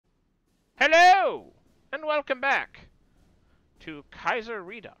Hello, and welcome back to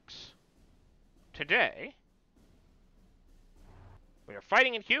Kaiserredux. Today, we are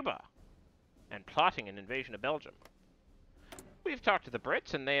fighting in Cuba and plotting an invasion of Belgium. We've talked to the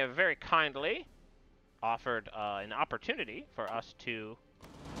Brits, and they have very kindly offered an opportunity for us to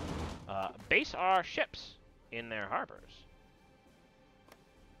base our ships in their harbors.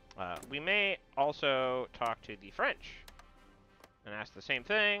 We may also talk to the French and ask the same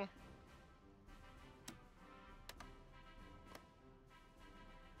thing.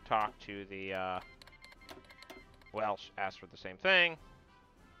 Talk to the Welsh, ask for the same thing,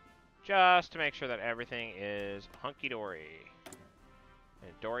 just to make sure that everything is hunky-dory.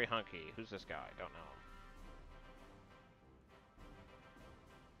 And dory hunky. Who's this guy? Don't know.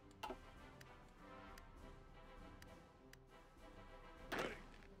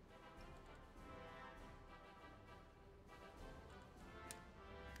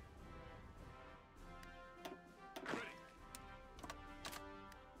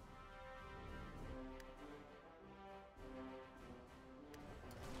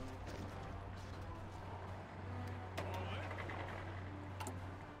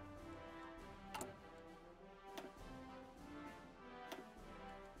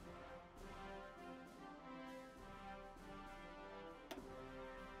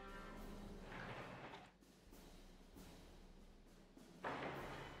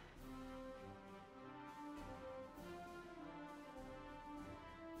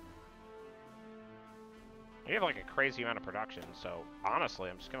 We have like a crazy amount of production, so honestly,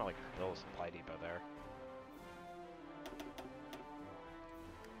 I'm just gonna like build a supply depot there.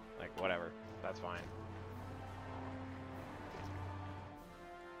 Like, whatever. That's fine.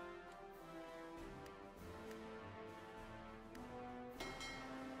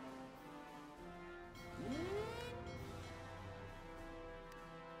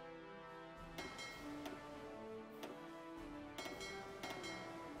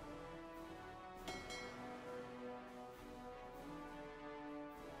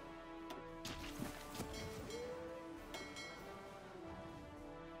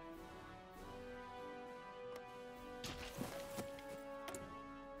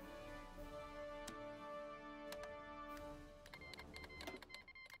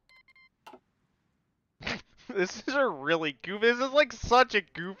 This is a really goofy. This is like such a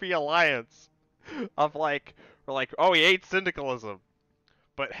goofy alliance of like, we're like, oh, we hate syndicalism,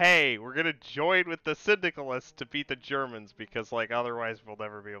 but hey, we're gonna join with the syndicalists to beat the Germans because like otherwise we'll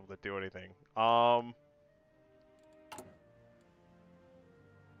never be able to do anything.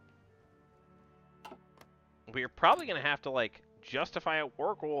 We're probably gonna have to like justify a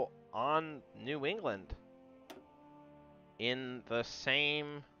war goal on New England in the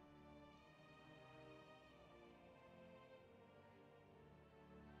same.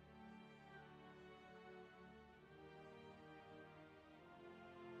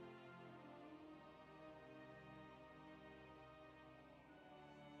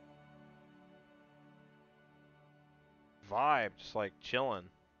 Vibe, just like chilling.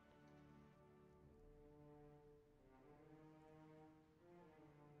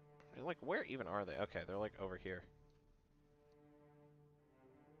 They're like, where even are they? Okay, they're like over here.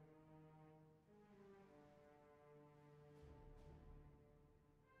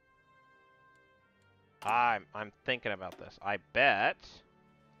 I'm thinking about this. I bet.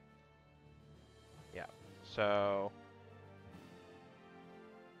 Yeah. So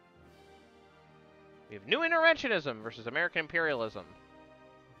we have new interventionism versus American imperialism.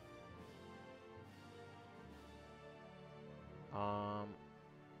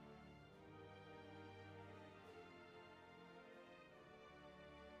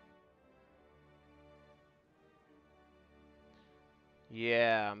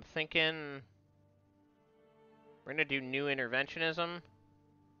 Yeah, I'm thinking we're gonna do new interventionism.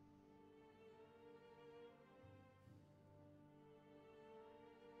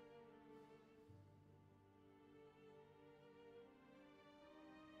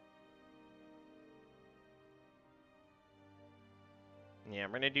 Yeah,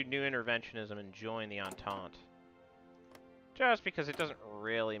 we're gonna do new interventionism and join the Entente. Just because it doesn't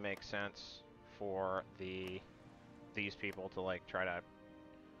really make sense for these people to like try to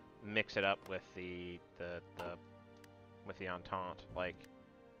mix it up with the Entente. Like,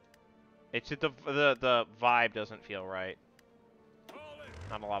 it's the vibe doesn't feel right.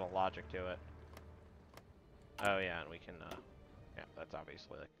 Not a lot of logic to it. Oh yeah, and we can yeah, that's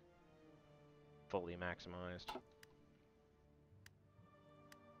obviously like fully maximized.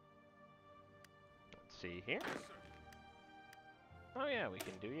 Let's see here. Oh yeah, we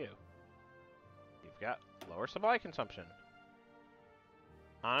can do you. You've got lower supply consumption.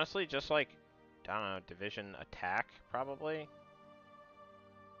 Honestly, just like, I don't know, division attack, probably.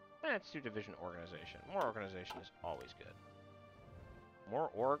 Let's do division organization. More organization is always good. More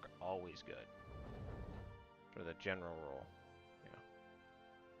org, always good. For the general rule. Yeah.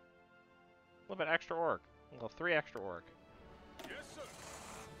 A little bit extra org. A little 3 extra org. Yes, sir.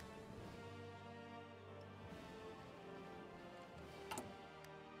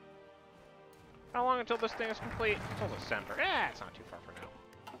 How long until this thing is complete? Until December. Yeah, it's not too far for now.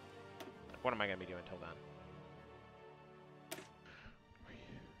 What am I going to be doing until then?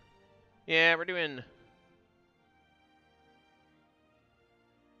 Yeah, we're doing...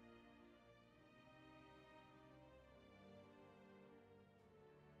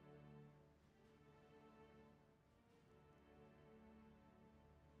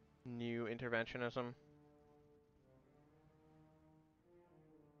 new interventionism.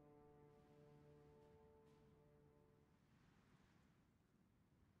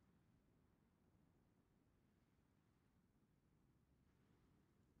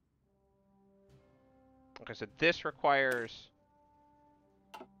 Okay, so this requires...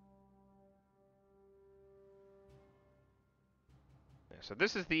 Yeah, so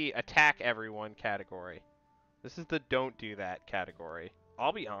this is the attack everyone category. This is the don't do that category.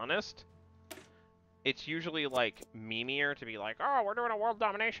 I'll be honest, it's usually like memeier to be like, oh, we're doing a world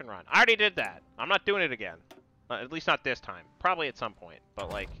domination run. I already did that. I'm not doing it again. At least not this time. Probably at some point. But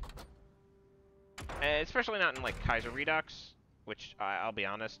like, especially not in like Kaiserredux, which I'll be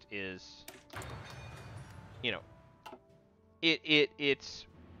honest is, you know, it's.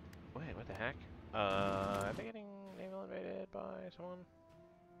 Wait, what the heck? Are they getting naval invaded by someone?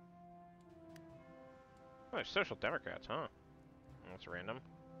 Oh, they're Social Democrats, huh? That's random.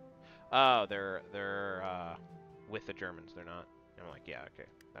 Oh, they're with the Germans. They're not. I'm like, yeah, okay,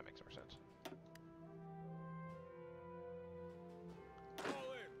 that makes more sense.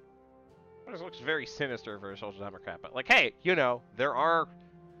 Well, this looks very sinister for a Social Democrat, but like, hey, you know, there are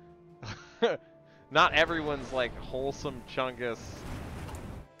not everyone's like wholesome Chungus.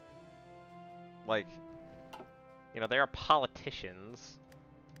 Like, you know, they are politicians.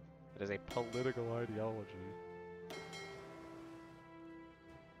 It is a political ideology.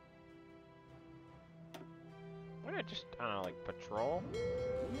 Why not just, I don't know, like, patrol?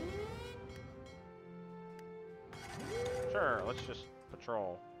 Sure, let's just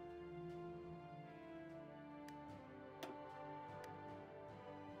patrol.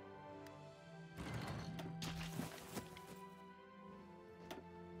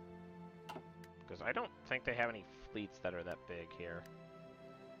 Because I don't think they have any fleets that are that big here.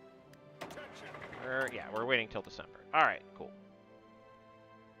 Yeah, we're waiting till December. Alright, cool.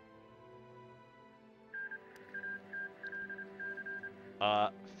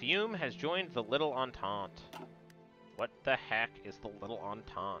 Fume has joined the Little Entente. What the heck is the Little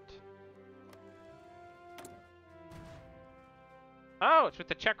Entente? Oh, it's with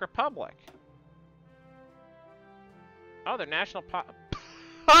the Czech Republic. Oh, they're national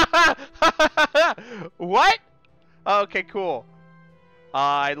What? Okay, cool.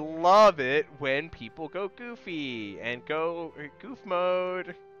 I love it when people go goofy and go goof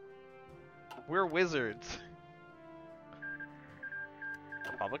mode. We're wizards.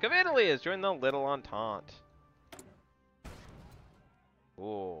 Republic of Italy has joined the Little Entente.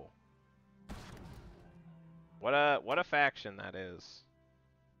 Ooh. What a faction that is.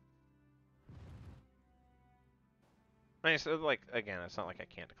 I mean, so like, again, it's not like I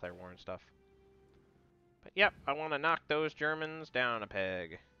can't declare war and stuff. But yep, I want to knock those Germans down a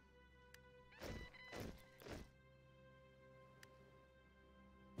peg.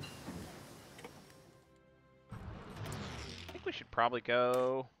 I think we should probably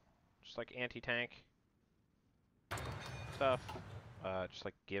go just like anti-tank stuff. Just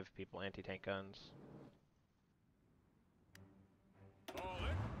like give people anti-tank guns.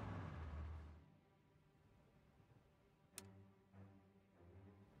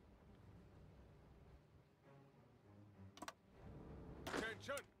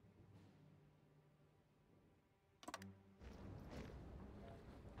 Attention.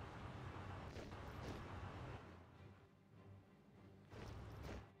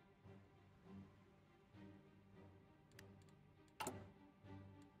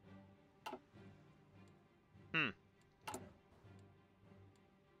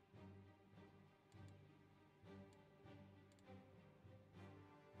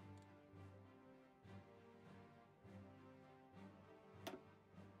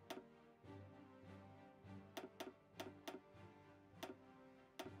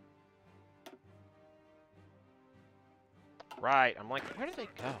 Right, I'm like, where did they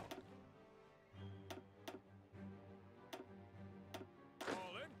go? All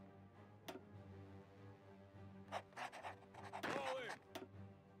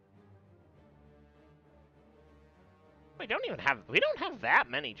We don't have that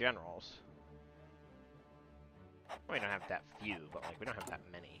many generals. We don't have that few, but like we don't have that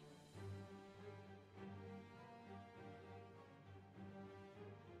many.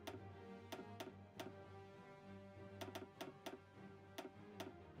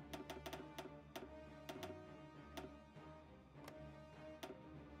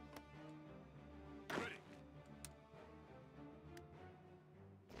 Ready.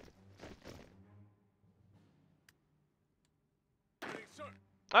 Ready, sir.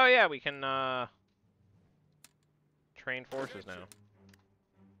 Oh yeah, we can train forces now.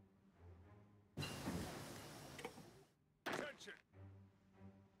 Attention.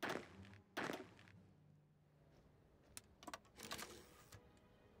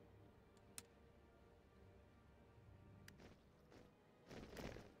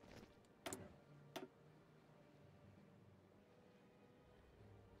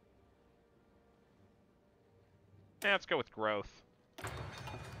 Yeah, let's go with growth.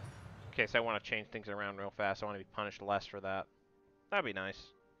 In case I want to change things around real fast, I want to be punished less for that. That'd be nice.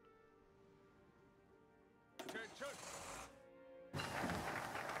 Attention.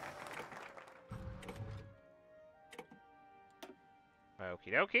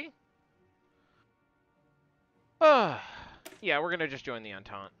 Okie dokie. Yeah, we're gonna just join the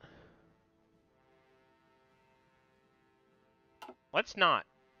Entente. Let's not.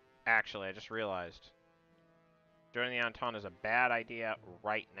 Actually, I just realized. Joining the Entente is a bad idea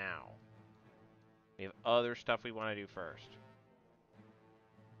right now. We have other stuff we want to do first.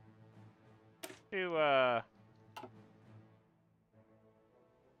 We're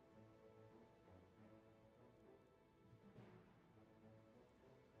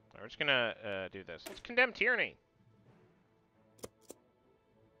just gonna do this. Let's condemn tyranny.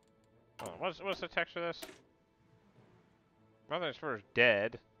 Oh, what's the text for this? Mother is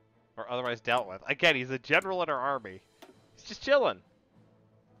dead, or otherwise dealt with. Again, he's a general in our army. He's just chilling.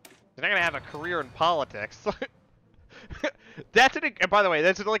 He's not gonna have a career in politics. And by the way,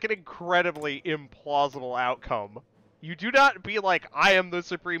 that's like an incredibly implausible outcome. You do not be like, I am the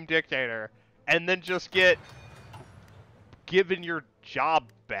supreme dictator, and then just get given your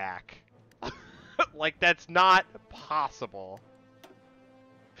job back. Like, that's not possible.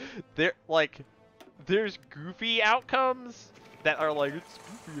 There's goofy outcomes that are like, it's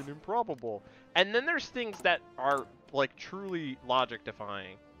goofy and improbable. And then there's things that are, like, truly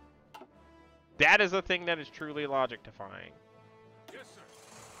logic-defying. That is a thing that is truly logic-defying. Yes, sir.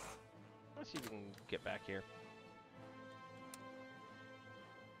 Let's see if we can get back here.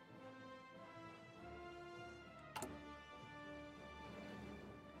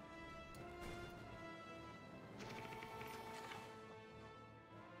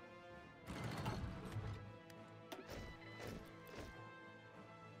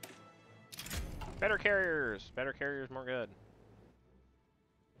 Better carriers! Better carriers, more good.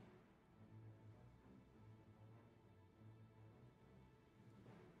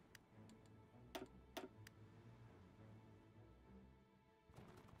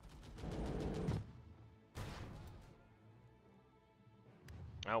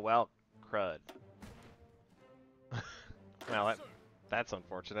 Oh well, crud. Well, that's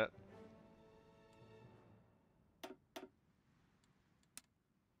unfortunate.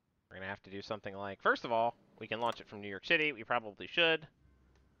 We're gonna have to do something like, first of all, we can launch it from New York City. We probably should.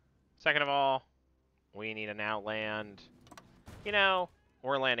 Second of all, we need to now land, you know,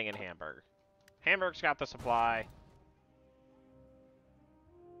 we're landing in Hamburg. Hamburg's got the supply.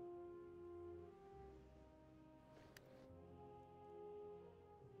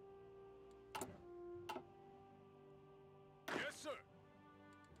 Yes, sir.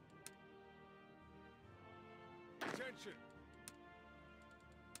 Attention.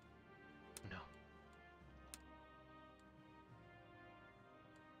 No.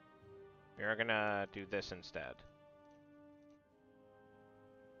 We're gonna do this instead.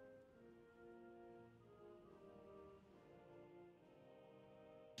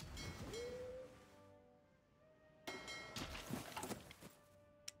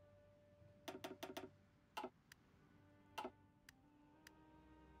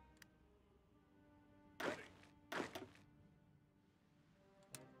 Ready.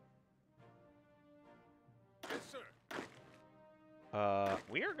 Yes, sir.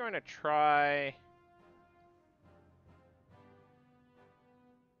 We are going to try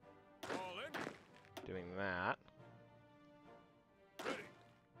All in. doing that. Ready.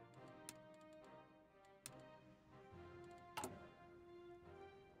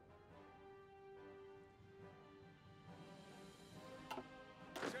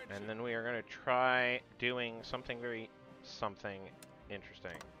 Attention. And then we are going to try doing something something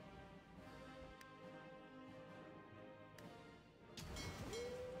interesting.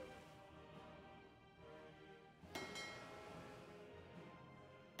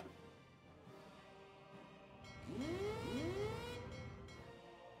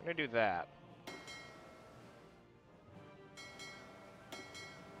 gonna do that.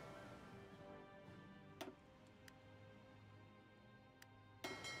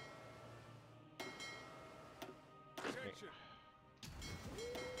 Attention.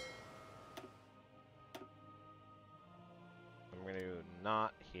 I'm gonna do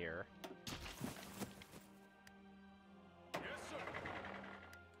not here. Yes, sir.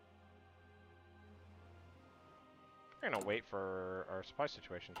 We're gonna wait for our supply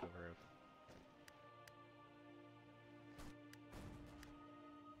situation to improve.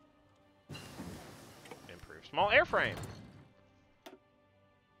 Improve small airframe.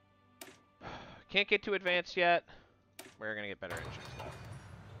 Can't get too advanced yet. We're gonna get better engines though.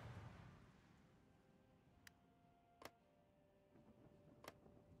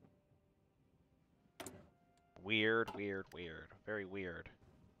 Weird, weird, weird. Very weird.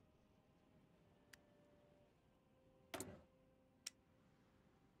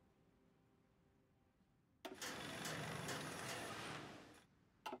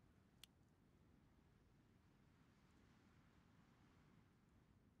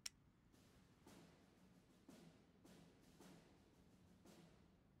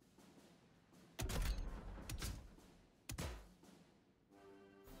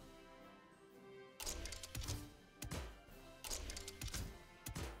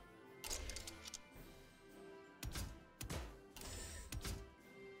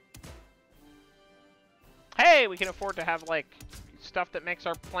 Hey, we can afford to have, like, stuff that makes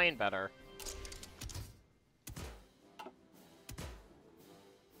our plane better.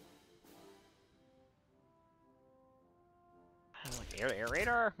 Like air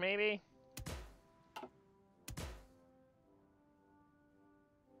radar, maybe?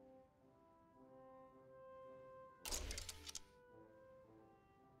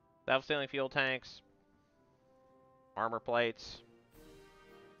 Self-sealing fuel tanks. Armor plates.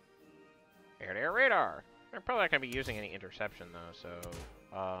 Air-to-air radar. They're probably not going to be using any interception, though, so...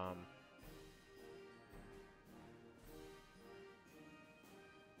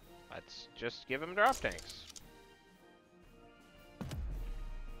 let's just give them drop tanks.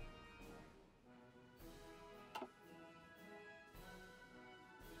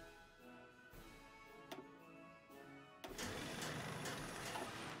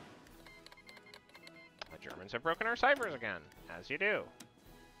 The Germans have broken our ciphers again, as you do.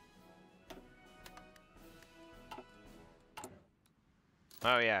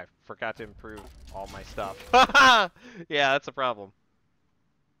 Oh yeah, I forgot to improve all my stuff. Yeah, that's a problem.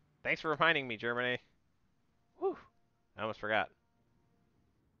 Thanks for reminding me, Germany. Whew. I almost forgot.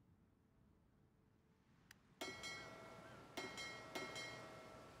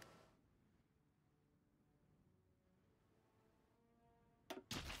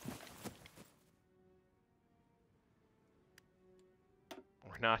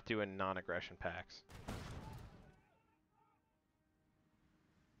 We're not doing non-aggression packs.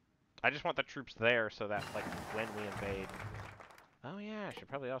 I just want the troops there so that, like, when we invade... Oh yeah, I should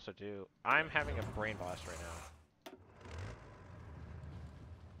probably also do... I'm having a brain blast right now.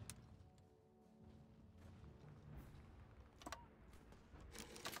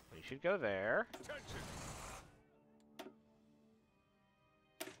 We should go there. Attention.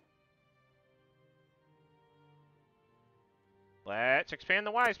 Let's expand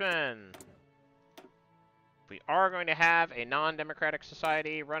the Wise Men! We are going to have a non-democratic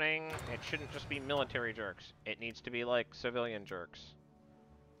society running. It shouldn't just be military jerks. It needs to be like civilian jerks.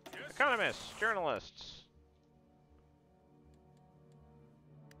 Yes, Economists, journalists.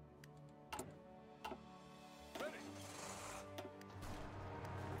 ready.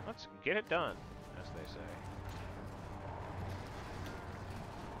 Let's get it done, as they say.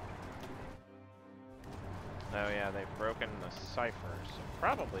 Oh yeah, they've broken the ciphers, so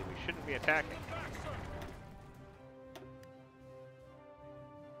probably we shouldn't be attacking. Back, sir.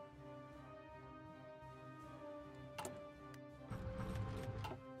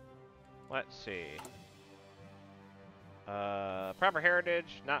 Let's see. Proper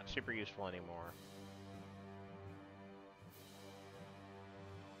heritage, not super useful anymore.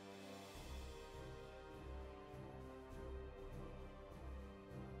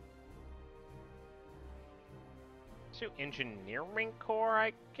 So engineering corps,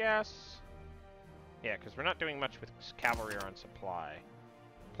 I guess? Yeah, because we're not doing much with cavalry or on supply.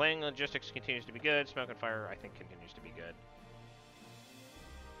 Playing logistics continues to be good. Smoke and fire, I think, continues to be good.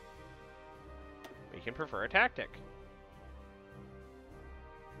 We can prefer a tactic.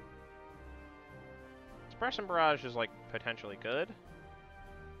 Suppression barrage is, like, potentially good.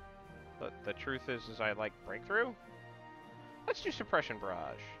 But the truth is I like breakthrough. Let's do suppression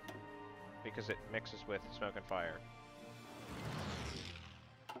barrage. Because it mixes with smoke and fire.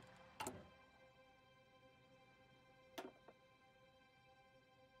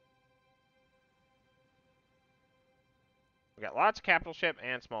 got lots of capital ship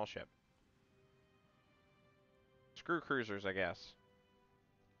and small ship. Screw cruisers, I guess.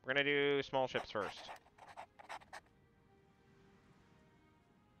 We're gonna do small ships first.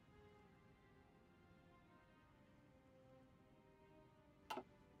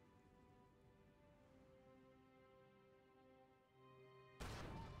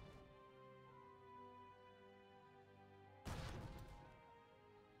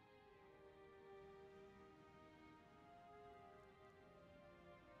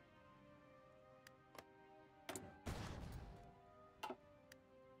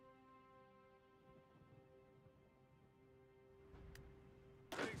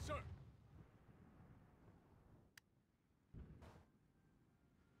 Ready, sir.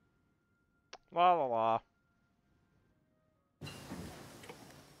 La la la.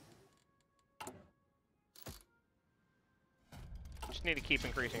 Just need to keep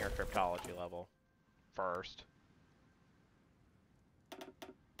increasing our cryptology level first.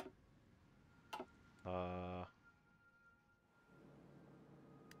 Ready,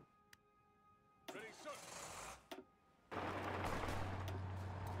 sir.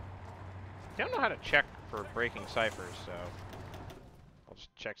 I don't know how to check for breaking ciphers, so I'll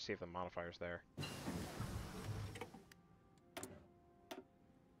just check to see if the modifier's there.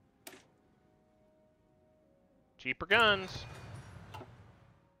 Cheaper guns.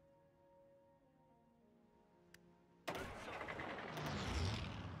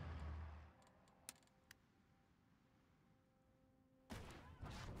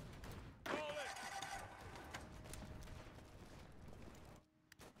 Call it.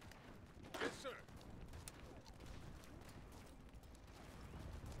 Yes, sir.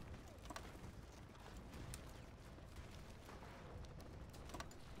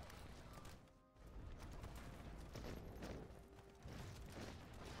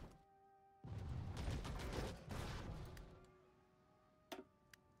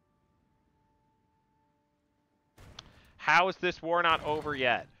 How is this war not over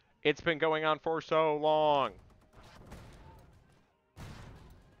yet? It's been going on for so long.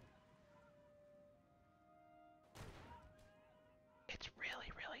 It's really,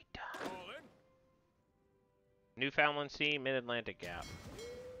 really dumb. Call in. Newfoundland Sea, Mid-Atlantic Gap.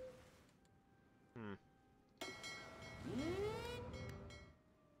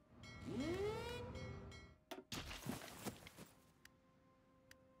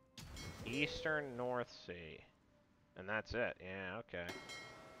 Eastern North Sea. And that's it. Yeah, okay.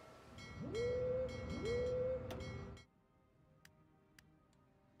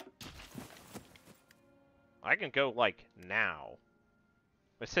 I can go, like, now.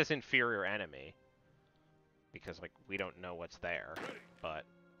 It says inferior enemy. Because, like, we don't know what's there. But,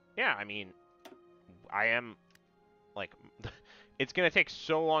 yeah, I mean, I am, like, it's going to take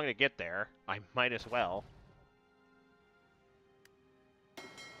so long to get there. I might as well.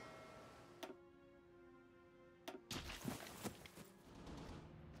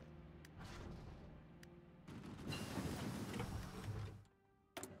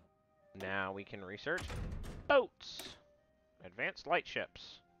 Now we can research boats. Advanced light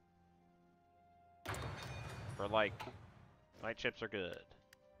ships. For, like, light ships are good.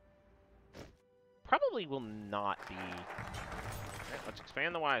 Probably will not be... Alright, let's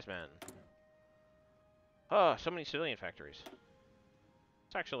expand the wise men. Oh, so many civilian factories.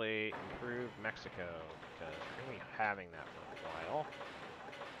 Let's actually improve Mexico, because we're going to be having that for a while.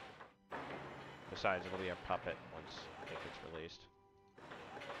 Besides, it'll be a puppet once it gets released.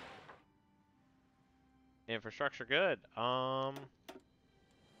 Infrastructure good. We'll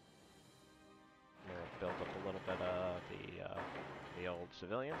build up a little bit of the old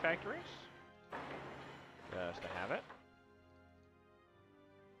civilian factories, just to have it.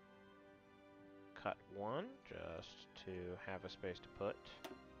 Cut one, just to have a space to put.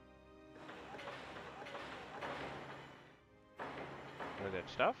 Good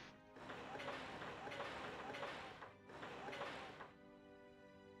stuff.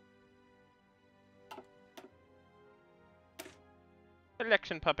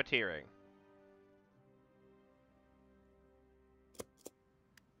 Election puppeteering.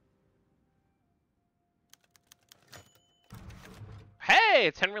 Hey,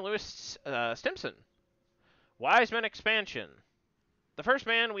 it's Henry Louis Stimson. Wise Men expansion. The first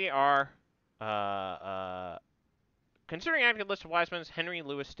man we are considering active list of wise men is Henry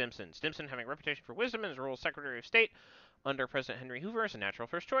Louis Stimson. Stimson, having a reputation for wisdom and his role as Secretary of State under President Henry Hoover, is a natural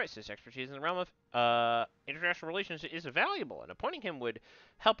first choice. His expertise in the realm of international relations is valuable, and appointing him would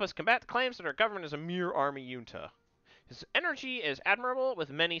help us combat the claims that our government is a mere army junta. His energy is admirable,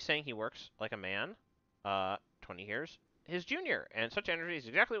 with many saying he works like a man, 20 years his junior, and such energy is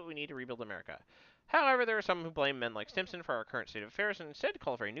exactly what we need to rebuild America. However, there are some who blame men like Stimson for our current state of affairs and instead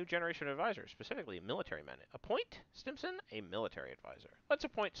call for a new generation of advisors, specifically military men. Appoint Stimson a military advisor. Let's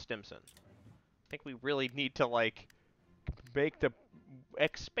appoint Stimson. I think we really need to, like,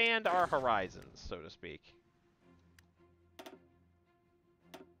 expand our horizons, so to speak.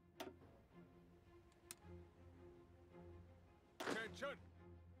 Attention.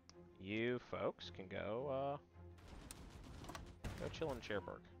 You folks can go chill in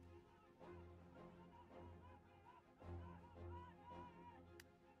Cherbourg.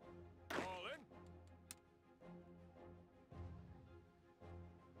 All in.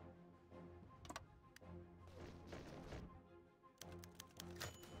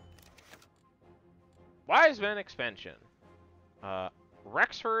 Wise Men expansion.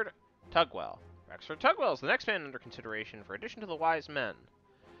 Rexford Tugwell. Rexford Tugwell is the next man under consideration for addition to the Wise Men.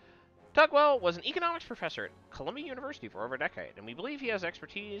 Tugwell was an economics professor at Columbia University for over a decade, and we believe he has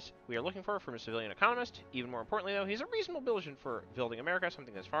expertise we are looking for from a civilian economist. Even more importantly, though, he's a reasonable vision for building America,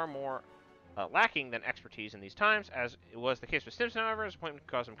 something that's far more lacking than expertise in these times, as it was the case with Stimson, however. His appointment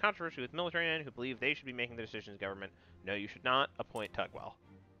caused some controversy with military men who believe they should be making the decisions government. No, you should not appoint Tugwell.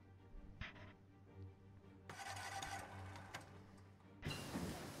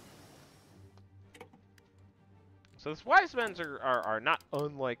 So these Wise Men are not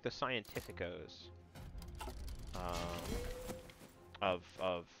unlike the Scientificos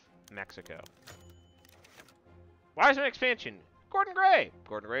of Mexico. Wise Men expansion. Gordon Gray.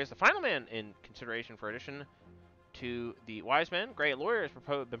 Gordon Gray is the final man in consideration for addition to the Wise Men. Gray, a lawyer, has been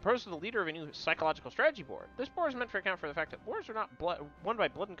proposed as the leader of a new psychological strategy board. This board is meant to account for the fact that wars are not won by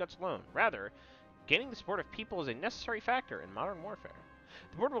blood and guts alone. Rather, gaining the support of people is a necessary factor in modern warfare.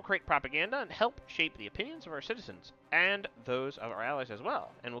 The board will create propaganda and help shape the opinions of our citizens, and those of our allies as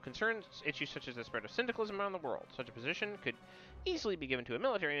well, and will concern issues such as the spread of syndicalism around the world. Such a position could easily be given to a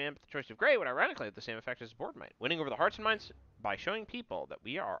military man, but the choice of Gray would ironically have the same effect as the board might, winning over the hearts and minds by showing people that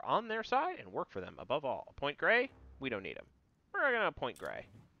we are on their side and work for them above all. Appoint Gray? We don't need him. We're going to appoint Gray.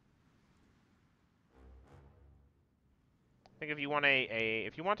 I think if you want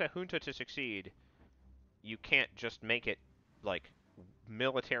a junta to succeed, you can't just make it, like,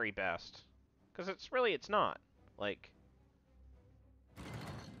 military best, because it's not. Like,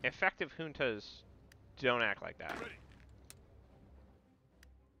 effective juntas don't act like that. Ready.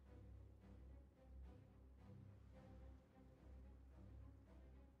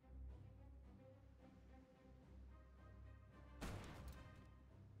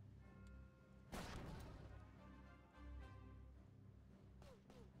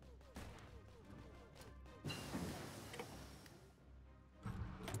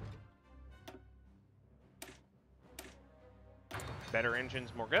 Better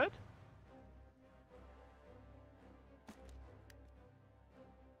engines, more good?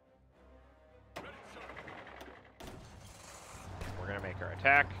 Ready, sir. We're gonna make our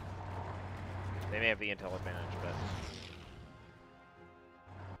attack. They may have the intel advantage, but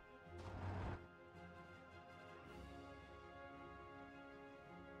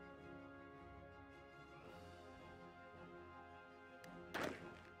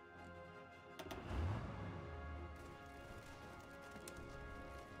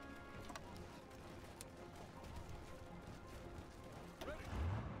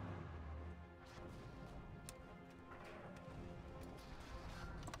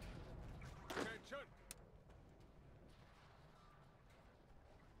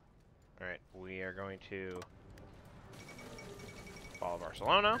alright, we are going to follow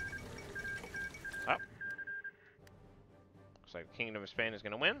Barcelona. Up. Looks like the Kingdom of Spain is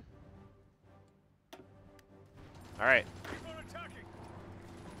going to win. Alright.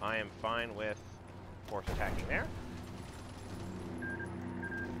 I am fine with force attacking there.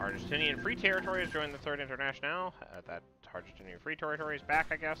 Argentinian Free Territory has joined the Third International. That Argentinian Free Territory is back,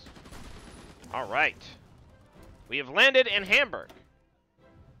 I guess. Alright. We have landed in Hamburg.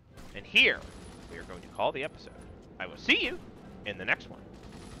 And here, we are going to call the episode. I will see you in the next one.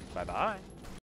 Bye-bye.